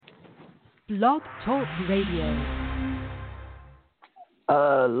Blog Talk Radio.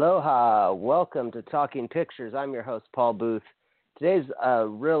 Aloha. Welcome to Talking Pictures. I'm your host, Paul Booth. Today's a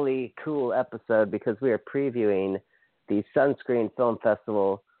really cool episode because we are previewing the Sunscreen Film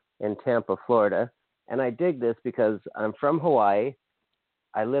Festival in Tampa, Florida. And I dig this because I'm from Hawaii.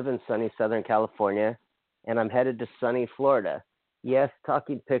 I live in sunny Southern California, and I'm headed to sunny Florida. Yes,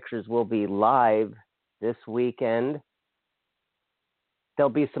 Talking Pictures will be live this weekend. There'll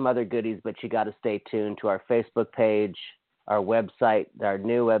be some other goodies, but you got to stay tuned to our Facebook page, our website, our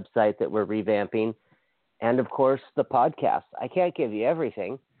new website that we're revamping, and, of course, the podcast. I can't give you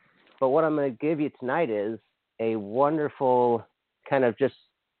everything, but what I'm going to give you tonight is a wonderful kind of just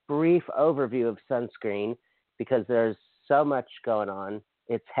brief overview of Sunscreen because there's so much going on.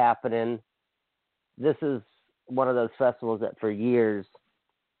 It's happening. This is one of those festivals that for years,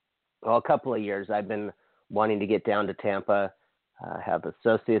 well, a couple of years, I've been wanting to get down to Tampa. Have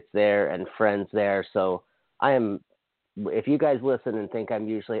associates there and friends there. So I am, if you guys listen and think I'm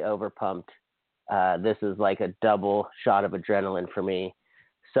usually overpumped, this is like a double shot of adrenaline for me.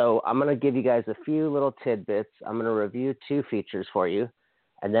 So I'm going to give you guys a few little tidbits. I'm going to review 2 features for you,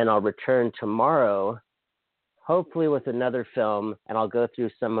 and then I'll return tomorrow, hopefully with another film, and I'll go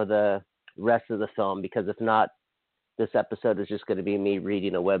through some of the rest of the film, because if not, this episode is just going to be me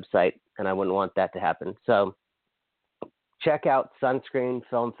reading a website, and I wouldn't want that to happen. So check out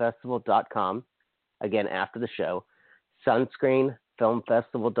sunscreenfilmfestival.com, again, after the show,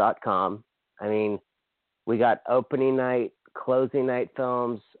 sunscreenfilmfestival.com. I mean, we got opening night, closing night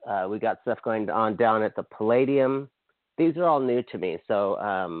films. We got stuff going on down at the Palladium. These are all new to me. So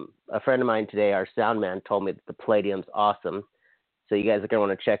a friend of mine today, our sound man, told me that the Palladium's awesome. So you guys are going to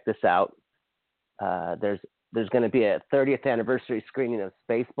want to check this out. There's going to be a 30th anniversary screening of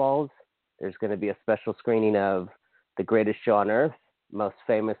Spaceballs. There's going to be a special screening of The Greatest Show on Earth, most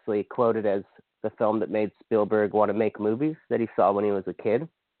famously quoted as the film that made Spielberg want to make movies that he saw when he was a kid.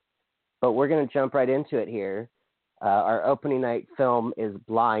 But we're going to jump right into it here. Our opening night film is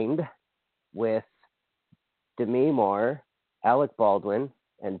Blind with Demi Moore, Alec Baldwin,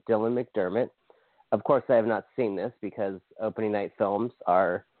 and Dylan McDermott. Of course, I have not seen this because opening night films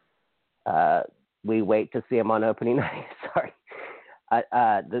are, we wait to see them on opening night. Sorry.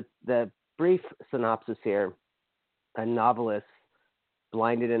 The brief synopsis here. A novelist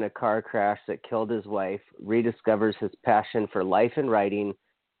blinded in a car crash that killed his wife rediscovers his passion for life and writing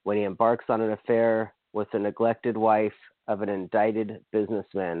when he embarks on an affair with the neglected wife of an indicted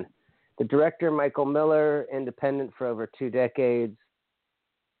businessman. The director, Michael Miller, independent for over 2 decades.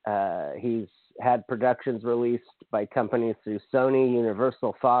 He's had productions released by companies through Sony,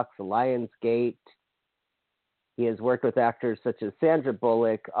 Universal, Fox, Lionsgate. He has worked with actors such as Sandra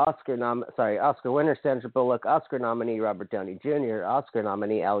Bullock, Oscar winner Sandra Bullock, Oscar nominee Robert Downey Jr., Oscar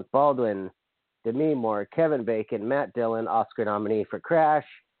nominee Alec Baldwin, Demi Moore, Kevin Bacon, Matt Dillon, Oscar nominee for Crash.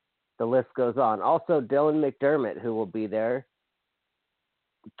 The list goes on. Also, Dylan McDermott, who will be there.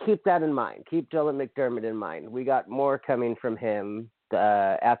 Keep that in mind. Keep Dylan McDermott in mind. We got more coming from him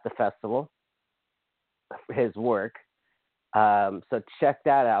at the festival, his work. So check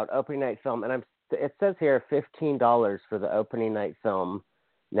that out. Opening night film. And it says here $15 for the opening night film.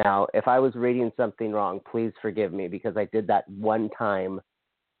 Now, if I was reading something wrong, please forgive me because I did that one time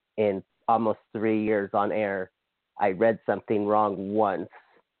in almost 3 years on air. I read something wrong once,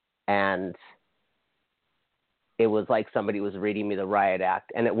 and it was like somebody was reading me the riot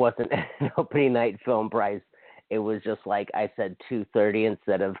act, and it wasn't an opening night film price. It was just like I said $230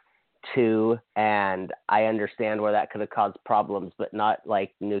 instead of 2, and I understand where that could have caused problems, but not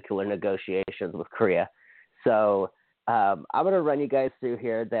like nuclear negotiations with Korea. So I'm going to run you guys through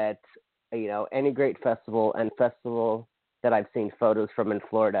here that, any great festival that I've seen photos from in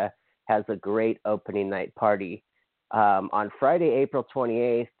Florida has a great opening night party. On Friday, April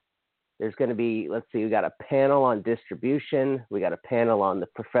 28th, there's going to be, we got a panel on distribution. We got a panel on the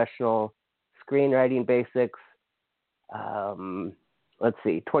professional screenwriting basics.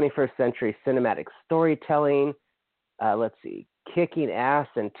 21st century cinematic storytelling. Kicking ass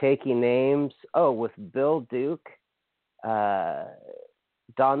and taking names. Oh, with Bill Duke, Don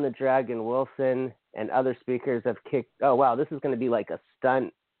the Dragon Wilson, and other speakers have kicked. Oh, wow, this is going to be like a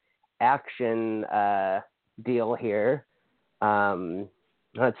stunt action deal here.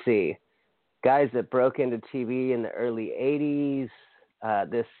 Guys that broke into TV in the early 80s.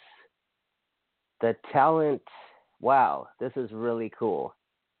 The talent. Wow, this is really cool.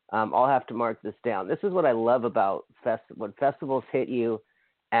 I'll have to mark this down. This is what I love about when festivals hit you,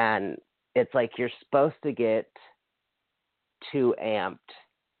 and it's like you're supposed to get too amped,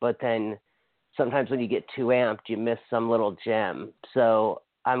 but then sometimes when you get too amped, you miss some little gem. So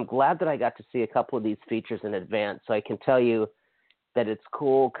I'm glad that I got to see a couple of these features in advance, so I can tell you that it's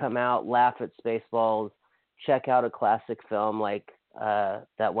cool. Come out, laugh at Spaceballs, check out a classic film like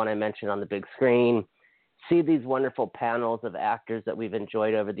that one I mentioned on the big screen. See these wonderful panels of actors that we've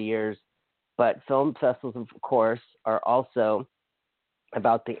enjoyed over the years. But film festivals, of course, are also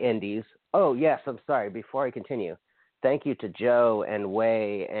about the indies. Oh, yes, I'm sorry. Before I continue, thank you to Joe and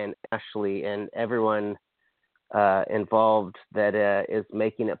Way and Ashley and everyone involved that is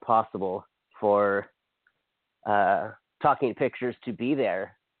making it possible for Talking Pictures to be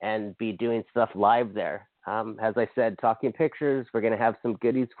there and be doing stuff live there. As I said, Talking Pictures, we're going to have some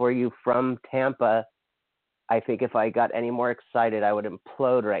goodies for you from Tampa. I think if I got any more excited, I would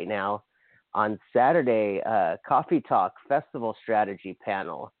implode right now. On Saturday, Coffee Talk Festival Strategy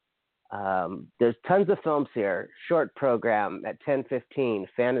Panel. There's tons of films here. Short program at 10:15,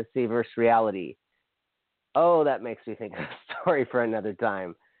 Fantasy versus Reality. Oh, that makes me think of a story for another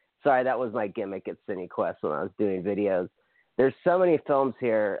time. Sorry, that was my gimmick at CineQuest when I was doing videos. There's so many films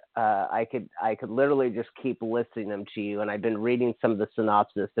here. I could literally just keep listing them to you, and I've been reading some of the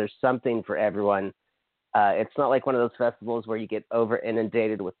synopsis. There's something for everyone. It's not like one of those festivals where you get over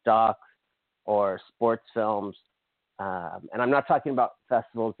inundated with docs or sports films. And I'm not talking about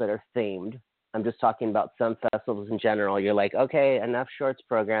festivals that are themed. I'm just talking about some festivals in general. You're like, okay, enough shorts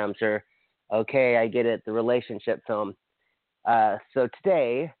programs, or okay, I get it, the relationship film. So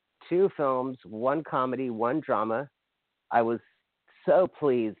today, 2 films, 1 comedy, 1 drama. I was so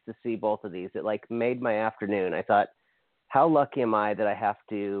pleased to see both of these. It like made my afternoon. I thought, how lucky am I that I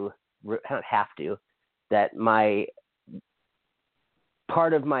that my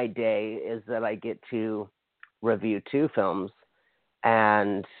part of my day is that I get to review 2 films,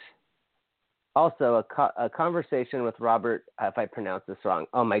 and also a conversation with Robert, if I pronounce this wrong.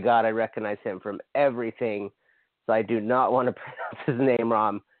 Oh my God, I recognize him from everything, so I do not want to pronounce his name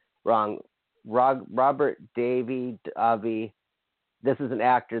wrong. Robert Davi. This is an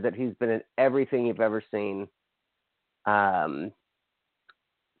actor that he's been in everything you've ever seen.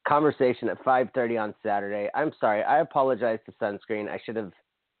 Conversation at 5:30 on Saturday. I'm sorry, I apologize to Sunscreen. I should have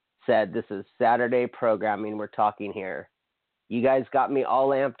said this is Saturday programming we're talking here. You guys got me all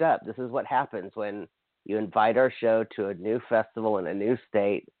amped up. This is what happens when you invite our show to a new festival in a new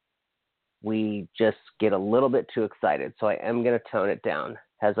state. We just get a little bit too excited, so I am going to tone it down.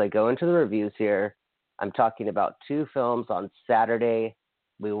 As I go into the reviews here, I'm talking about 2 films on Saturday.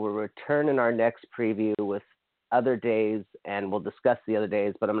 We will return in our next preview with other days, and we'll discuss the other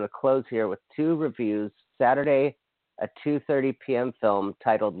days, but I'm going to close here with 2 reviews. Saturday, a 2:30 p.m. film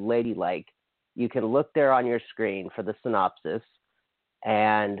titled Ladylike. You can look there on your screen for the synopsis,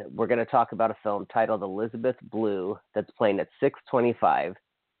 and we're going to talk about a film titled Elizabeth Blue that's playing at 6:25.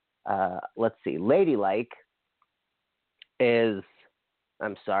 Let's see. Ladylike is,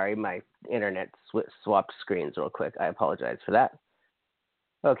 I'm sorry, my internet swapped screens real quick. I apologize for that.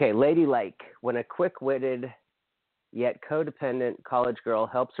 Okay, Ladylike. When a quick-witted yet codependent college girl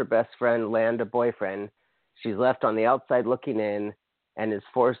helps her best friend land a boyfriend, she's left on the outside looking in and is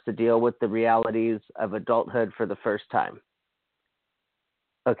forced to deal with the realities of adulthood for the first time.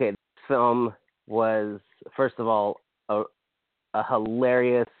 Okay, this film was, first of all, a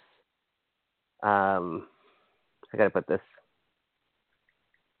hilarious, I gotta put this,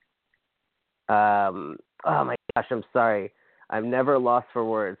 oh my gosh, I'm sorry. I'm never lost for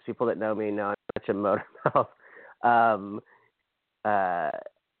words. People that know me know I'm such a motor mouth.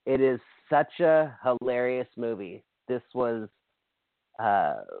 It is such a hilarious movie. This was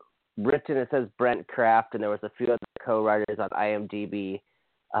written, it says Brent Kraft, and there was a few other co-writers on IMDb.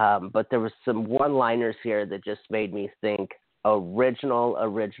 But there was some one-liners here that just made me think original.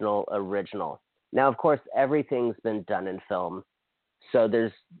 Now, of course, everything's been done in film. So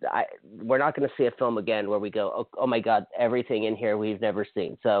we're not going to see a film again where we go, oh my God, everything in here we've never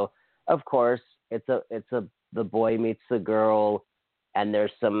seen. So, of course, it's the boy meets the girl, and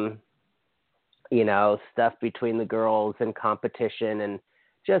there's some, stuff between the girls and competition and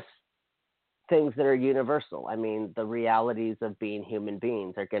just things that are universal. I mean, the realities of being human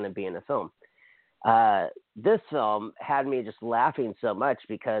beings are going to be in a film. This film had me just laughing so much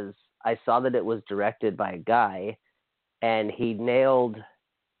because I saw that it was directed by a guy, and he nailed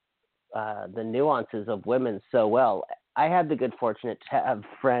the nuances of women so well. I had the good fortune to have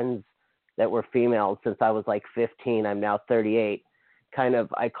friends that were females since I was like 15. I'm now 38. Kind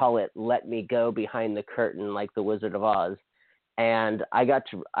of, I call it let me go behind the curtain like the Wizard of Oz. And I get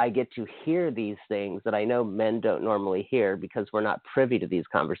to hear these things that I know men don't normally hear because we're not privy to these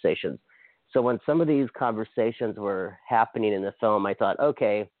conversations. So when some of these conversations were happening in the film, I thought,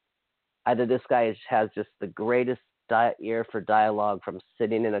 okay, either this guy has just the greatest ear for dialogue from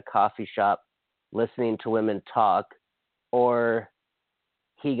sitting in a coffee shop, listening to women talk, or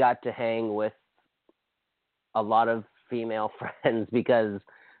he got to hang with a lot of female friends because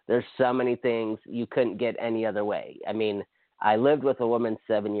there's so many things you couldn't get any other way. I mean, I lived with a woman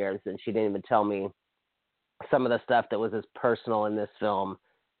 7 years, and she didn't even tell me some of the stuff that was as personal in this film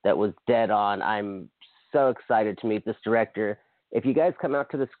that was dead on. I'm so excited to meet this director. If you guys come out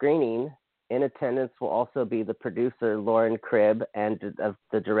to the screening, in attendance will also be the producer, Lauren Cribb, and of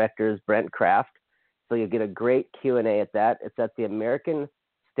the directors, Brent Kraft. So you'll get a great Q&A at that. It's at the American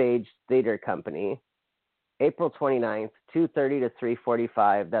Stage Theater Company, April 29th, 2:30 to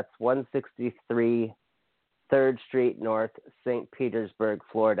 3:45. That's 163 3rd Street North, St. Petersburg,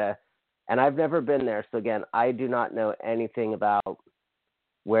 Florida. And I've never been there. So again, I do not know anything about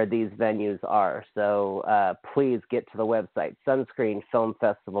where these venues are. So please get to the website,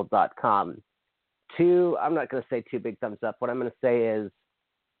 sunscreenfilmfestival.com. I'm not going to say two big thumbs up. What I'm going to say is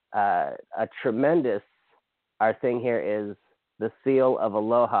a tremendous, our thing here is the seal of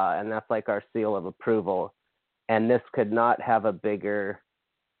aloha, and that's like our seal of approval. And this could not have a bigger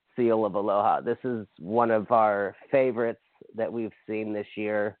seal of aloha. This is one of our favorites that we've seen this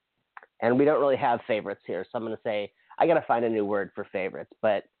year. And we don't really have favorites here. So I'm going to say, I got to find a new word for favorites,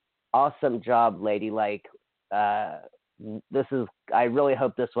 but awesome job, Ladylike. I really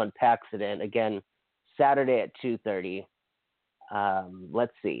hope this one packs it in. Again, Saturday at 2:30.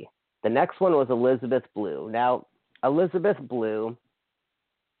 Let's see. The next one was Elizabeth Blue. Now, Elizabeth Blue,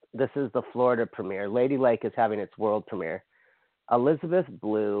 this is the Florida premiere. Ladylike is having its world premiere. Elizabeth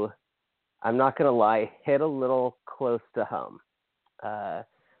Blue, I'm not going to lie, hit a little close to home. I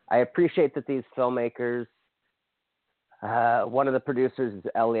appreciate that these filmmakers, one of the producers is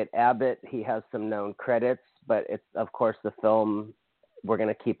Elliot Abbott. He has some known credits, but it's, of course, the film, we're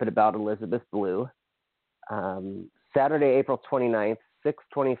going to keep it about Elizabeth Blue. Saturday, April 29th,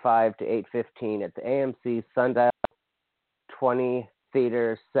 6:25 to 8:15 at the AMC Sundial 20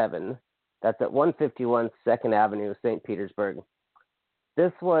 Theater 7. That's at 151 2nd Avenue, St. Petersburg.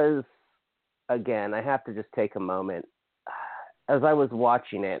 This was, again, I have to just take a moment. As I was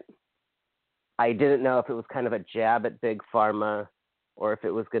watching it, I didn't know if it was kind of a jab at Big Pharma or if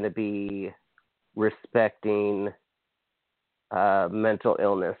it was going to be respecting mental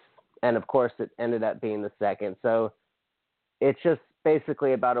illness. And of course, it ended up being the second. So it's just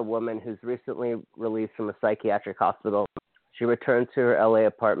basically about a woman who's recently released from a psychiatric hospital. She returned to her LA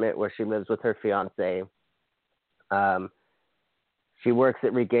apartment where she lives with her fiance. She works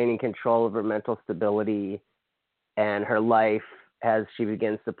at regaining control of her mental stability and her life as she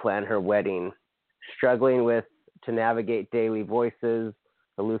begins to plan her wedding, struggling to navigate daily voices,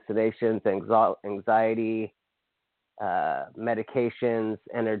 hallucinations, anxiety, medications,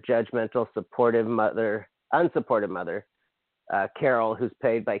 and her judgmental, unsupportive mother, Carol, who's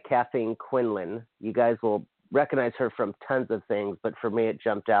played by Kathleen Quinlan. You guys will recognize her from tons of things, but for me, it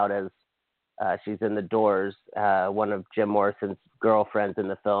jumped out as she's in The Doors, one of Jim Morrison's girlfriends in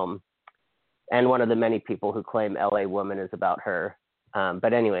the film, and one of the many people who claim L.A. Woman is about her.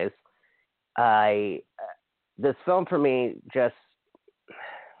 But anyways, this film for me just,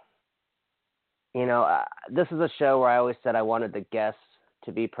 this is a show where I always said I wanted the guests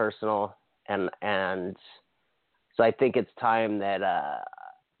to be personal, and so I think it's time that, I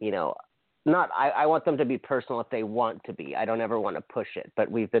want them to be personal if they want to be. I don't ever want to push it,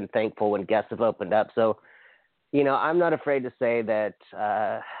 but we've been thankful when guests have opened up. So, I'm not afraid to say that,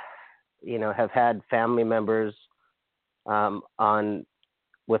 have had family members on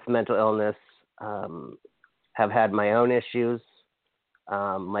with mental illness, have had my own issues.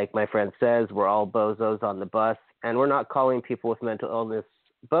 Like my friend says, we're all bozos on the bus, and we're not calling people with mental illness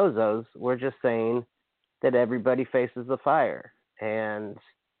bozos. We're just saying that everybody faces the fire, and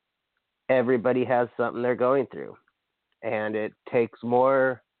everybody has something they're going through, and it takes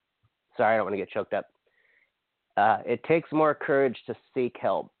more. Sorry, I don't want to get choked up. It takes more courage to seek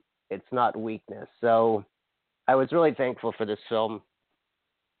help. It's not weakness. So I was really thankful for this film.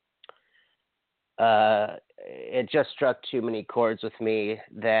 It just struck too many chords with me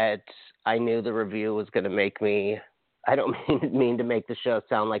that I knew the review was going to make me, I don't mean to make the show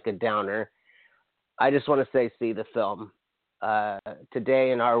sound like a downer. I just want to say, see the film.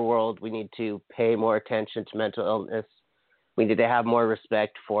 Today in our world, we need to pay more attention to mental illness. We need to have more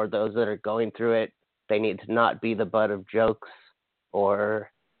respect for those that are going through it. They need to not be the butt of jokes or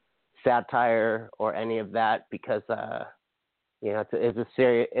satire or any of that, because it's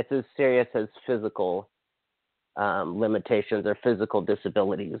as serious as physical limitations or physical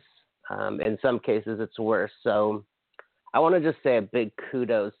disabilities. In some cases, it's worse. So I want to just say a big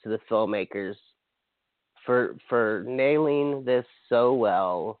kudos to the filmmakers for nailing this so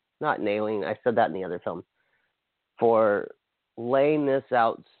well. Not nailing, I said that in the other film. For laying this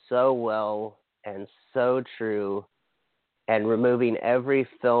out so well and so true and removing every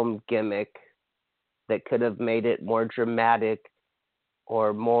film gimmick that could have made it more dramatic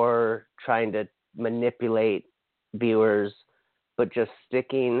or more trying to manipulate viewers, but just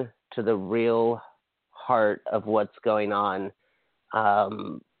sticking to the real heart of what's going on.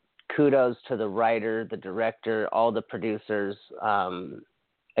 Kudos to the writer, the director, all the producers.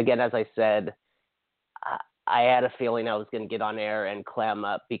 Again, as I said, I had a feeling I was going to get on air and clam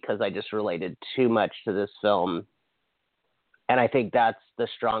up because I just related too much to this film. And I think that's the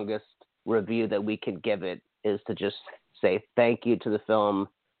strongest review that we can give it, is to just say thank you to the film.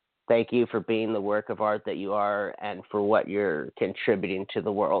 Thank you for being the work of art that you are and for what you're contributing to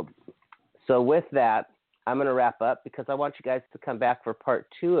the world. So with that, I'm going to wrap up because I want you guys to come back for part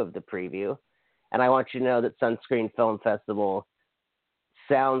 2 of the preview. And I want you to know that Sunscreen Film Festival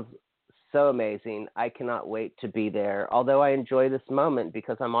sounds so amazing. I cannot wait to be there. Although I enjoy this moment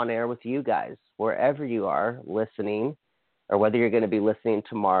because I'm on air with you guys, wherever you are listening, or whether you're going to be listening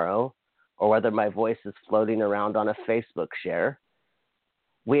tomorrow, or whether my voice is floating around on a Facebook share.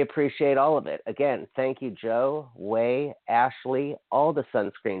 We appreciate all of it. Again, thank you, Joe, Way, Ashley, all the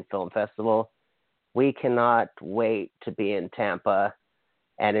Sunscreen Film Festival. We cannot wait to be in Tampa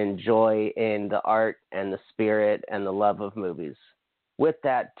and enjoy in the art and the spirit and the love of movies. With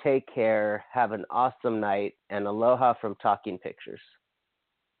that, take care, have an awesome night, and aloha from Talking Pictures.